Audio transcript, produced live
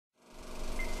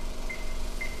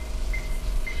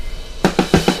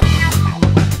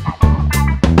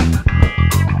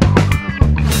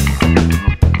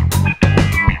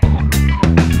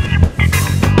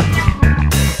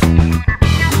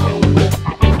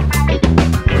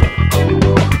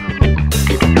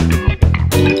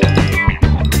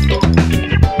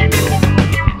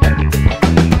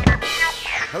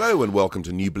welcome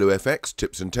to NewBlueFX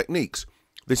Tips and Techniques.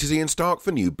 This is Ian Stark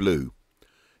for NewBlue.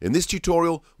 In this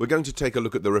tutorial we're going to take a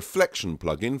look at the Reflection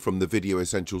plugin from the Video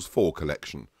Essentials 4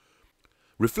 collection.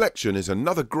 Reflection is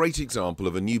another great example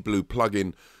of a NewBlue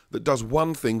plugin that does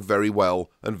one thing very well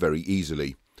and very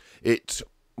easily. It,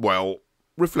 well,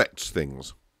 reflects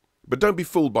things. But don't be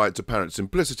fooled by its apparent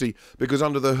simplicity, because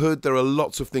under the hood there are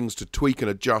lots of things to tweak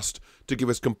and adjust to give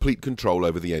us complete control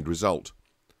over the end result.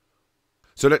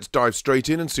 So let's dive straight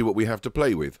in and see what we have to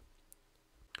play with.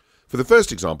 For the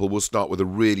first example, we'll start with a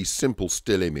really simple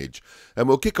still image, and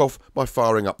we'll kick off by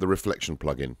firing up the Reflection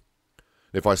plugin.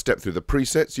 If I step through the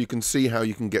presets, you can see how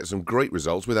you can get some great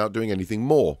results without doing anything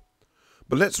more.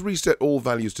 But let's reset all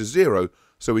values to 0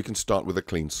 so we can start with a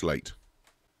clean slate.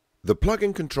 The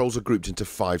plugin controls are grouped into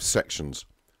 5 sections.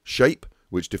 Shape,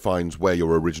 which defines where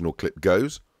your original clip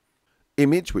goes.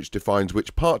 Image, which defines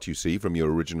which part you see from your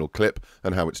original clip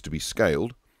and how it's to be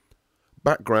scaled.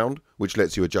 Background, which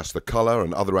lets you adjust the color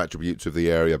and other attributes of the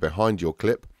area behind your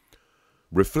clip.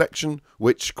 Reflection,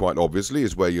 which quite obviously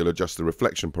is where you'll adjust the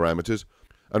reflection parameters.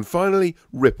 And finally,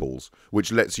 ripples,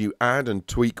 which lets you add and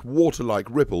tweak water-like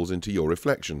ripples into your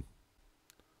reflection.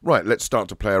 Right, let's start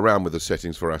to play around with the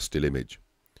settings for our still image.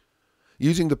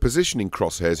 Using the positioning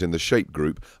crosshairs in the shape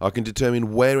group, I can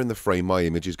determine where in the frame my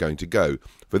image is going to go.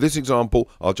 For this example,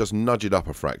 I'll just nudge it up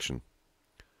a fraction.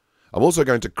 I'm also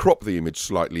going to crop the image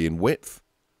slightly in width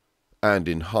and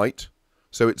in height,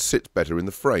 so it sits better in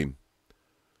the frame.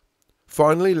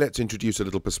 Finally, let's introduce a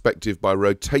little perspective by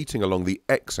rotating along the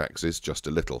x-axis just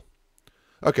a little.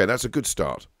 Okay, that's a good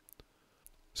start.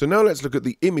 So now let's look at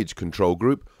the image control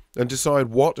group and decide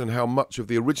what and how much of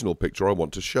the original picture I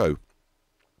want to show.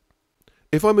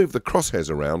 If I move the crosshairs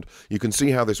around, you can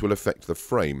see how this will affect the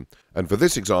frame. And for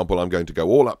this example, I'm going to go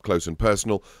all up close and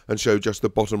personal and show just the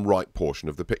bottom right portion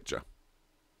of the picture.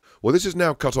 Well, this is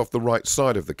now cut off the right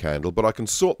side of the candle, but I can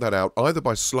sort that out either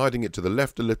by sliding it to the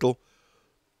left a little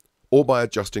or by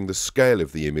adjusting the scale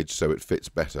of the image so it fits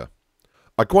better.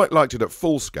 I quite liked it at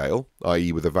full scale,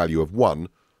 i.e. with a value of 1,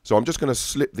 so I'm just going to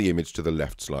slip the image to the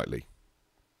left slightly.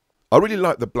 I really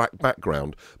like the black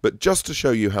background, but just to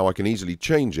show you how I can easily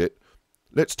change it,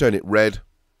 let's turn it red,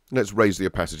 and let's raise the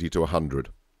opacity to 100.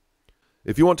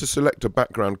 If you want to select a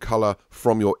background color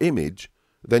from your image,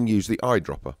 then use the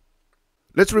eyedropper.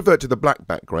 Let's revert to the black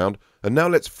background, and now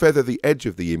let's feather the edge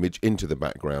of the image into the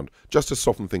background, just to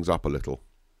soften things up a little.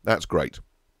 That's great.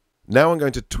 Now I'm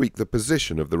going to tweak the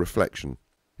position of the reflection.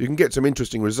 You can get some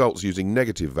interesting results using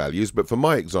negative values, but for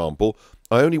my example,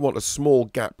 I only want a small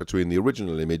gap between the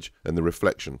original image and the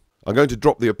reflection. I'm going to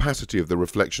drop the opacity of the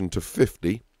reflection to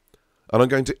 50, and I'm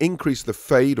going to increase the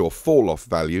fade or fall off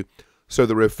value so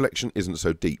the reflection isn't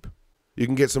so deep. You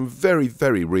can get some very,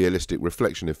 very realistic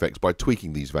reflection effects by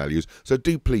tweaking these values, so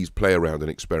do please play around and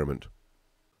experiment.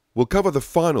 We'll cover the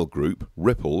final group,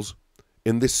 ripples,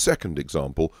 in this second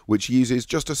example, which uses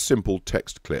just a simple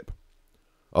text clip.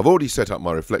 I've already set up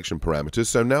my reflection parameters,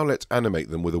 so now let's animate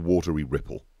them with a watery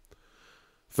ripple.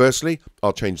 Firstly,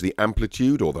 I'll change the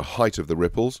amplitude or the height of the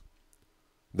ripples,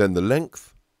 then the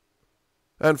length,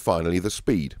 and finally the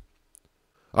speed.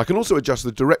 I can also adjust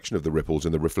the direction of the ripples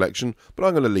in the reflection, but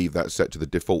I'm going to leave that set to the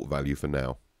default value for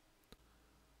now.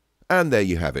 And there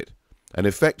you have it. An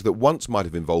effect that once might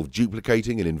have involved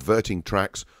duplicating and inverting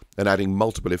tracks and adding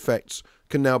multiple effects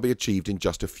can now be achieved in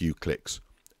just a few clicks.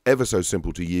 Ever so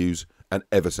simple to use and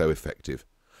ever so effective.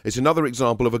 It's another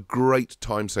example of a great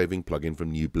time-saving plugin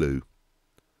from NewBlue.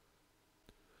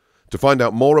 To find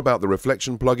out more about the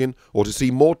Reflection plugin or to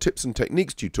see more tips and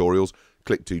techniques tutorials,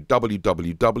 click to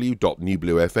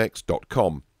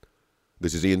www.newbluefx.com.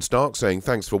 This is Ian Stark saying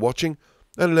thanks for watching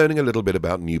and learning a little bit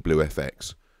about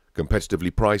NewBlueFX.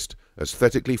 Competitively priced,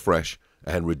 aesthetically fresh,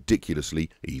 and ridiculously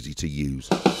easy to use.